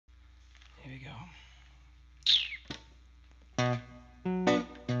Here we go.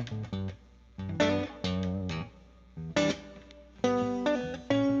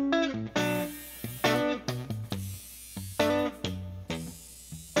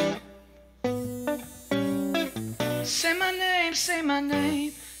 Say my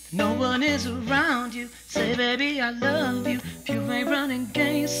name, no one is around you. Say baby I love you, if you ain't running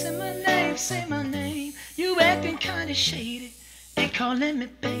games. Say my name, you acting kinda shady, ain't calling me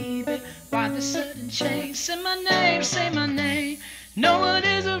baby, why the sudden change? Say my name, no one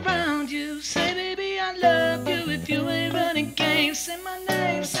is around you. Say baby I love you, if you ain't running games. Say my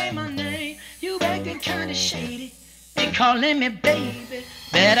name, you acting kinda shady, ain't calling me baby.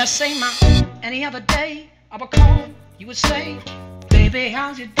 Better say my any other day I would call, you would say, baby,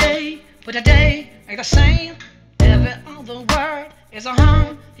 how's your day? But the day ain't the same. Every other word is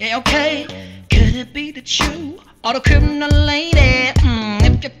a yeah, okay. Could it be that you are the criminal lady?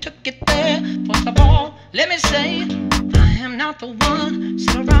 If you took it there, first of all, let me say, I am not the one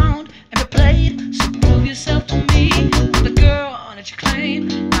sit around and be played. So prove yourself to me, the girl that you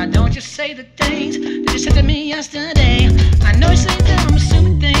claim. Why don't you say the things that you said to me yesterday? I know you say that I'm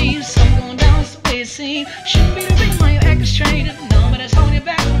assuming things, so I'm going down the way it seems. Shouldn't be the reason why you're acting straight. No, but it's holding you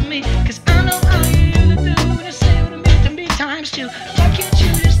back from me, cause I know how you used to do when you say what I mean to me times two. Why can't you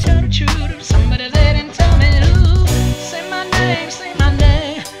just tell the truth? If somebody there and tell me who? Say my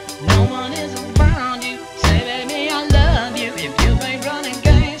name, no one is around you. Say baby I love you, if you ain't running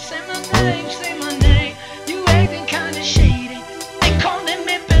games. Say my name, you acting kinda shady, ain't calling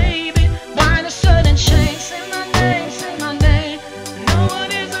me baby, why the sudden change? Say my name, no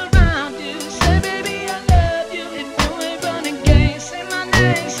one is around you. Say baby I love you, if you ain't running games. Say my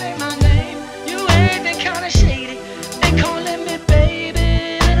name, you acting kinda shady, ain't calling me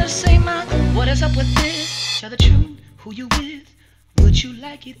baby. Better say my, what is up with this? Tell the truth, who you with? Would you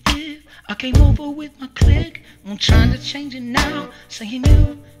like it if I came over with my clique? I'm trying to change it now, saying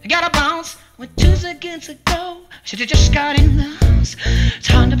you gotta bounce when 2 seconds ago should've just got in the house. It's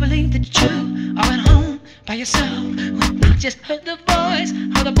hard to believe that you are at home by yourself when I just heard the voice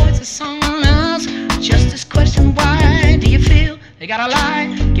of the voice of someone else. Just this question, why do you feel you gotta lie?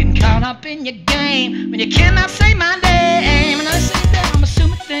 Getting caught up in your game when you cannot say my name. And I say that I'm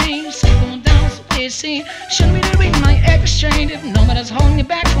assuming things, so going down so it seems. Shouldn't be the reason why you're acting strange if nobody's holding you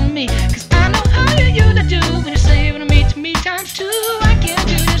back from me, cause I know how you used to do when you say it to me times two. Why can't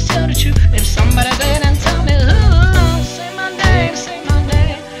you just tell the truth? If somebody's there, then tell me who. Say my name,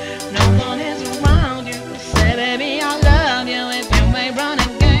 no one is around you. Say baby I love you, if you ain't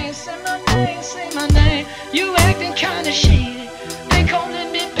running games. Say my name, you acting kinda shady, ain't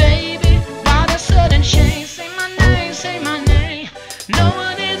calling me baby, why the sudden change? Say my name, no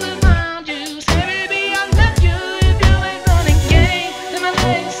one is around you. Say baby I love you, if you ain't running games.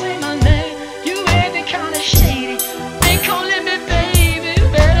 Say my name, you acting kinda shady, ain't calling me baby,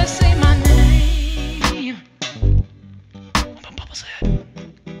 better say my name. My papa's head.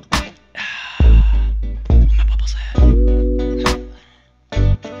 My papa's head.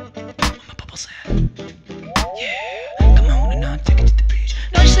 My papa's head. Yeah, come on and now take it to the beach.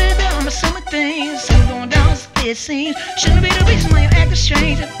 No, you say that I'm assuming things, so I'm going down so it seems. Shouldn't be the reason why you're acting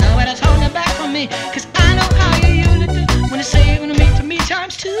strange. Nobody's holding it back from me, cause I know how you used to do when you say it to me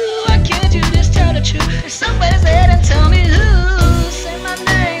times two. Why can't you just tell the truth? If somebody's there, then tell me who. Say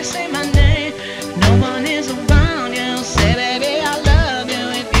my name, no one is around you. Say baby I love you,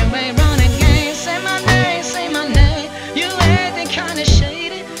 if you ain't running games. Say my name, you acting kinda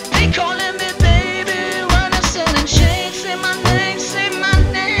shady, ain't calling me baby, when I said and change. Say my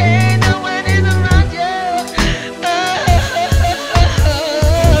name, no one is around you.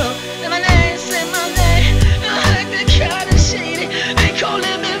 Say my name, you acting kinda shady, ain't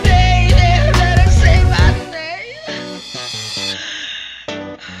calling me baby, better say my name.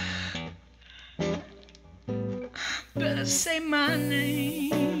 Better say my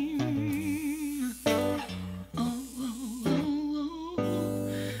name. Oh, oh, oh,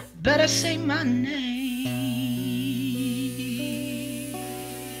 oh. Better say my name.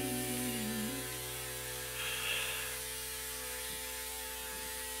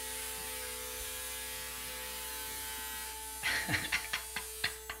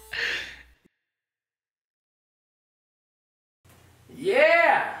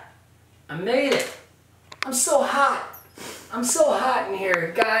 Yeah! I made it! I'm so hot! I'm so hot in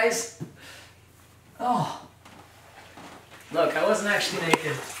here, guys! Oh. Look, I wasn't actually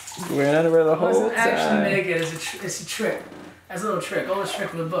naked. You ran under the whole I wasn't actually time. naked. It's a trick. That's a little trick. Always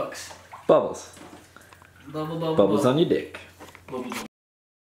trick with the books. Bubbles. Bubble, bubble, Bubbles bubble. on your dick. Bubble, bubble.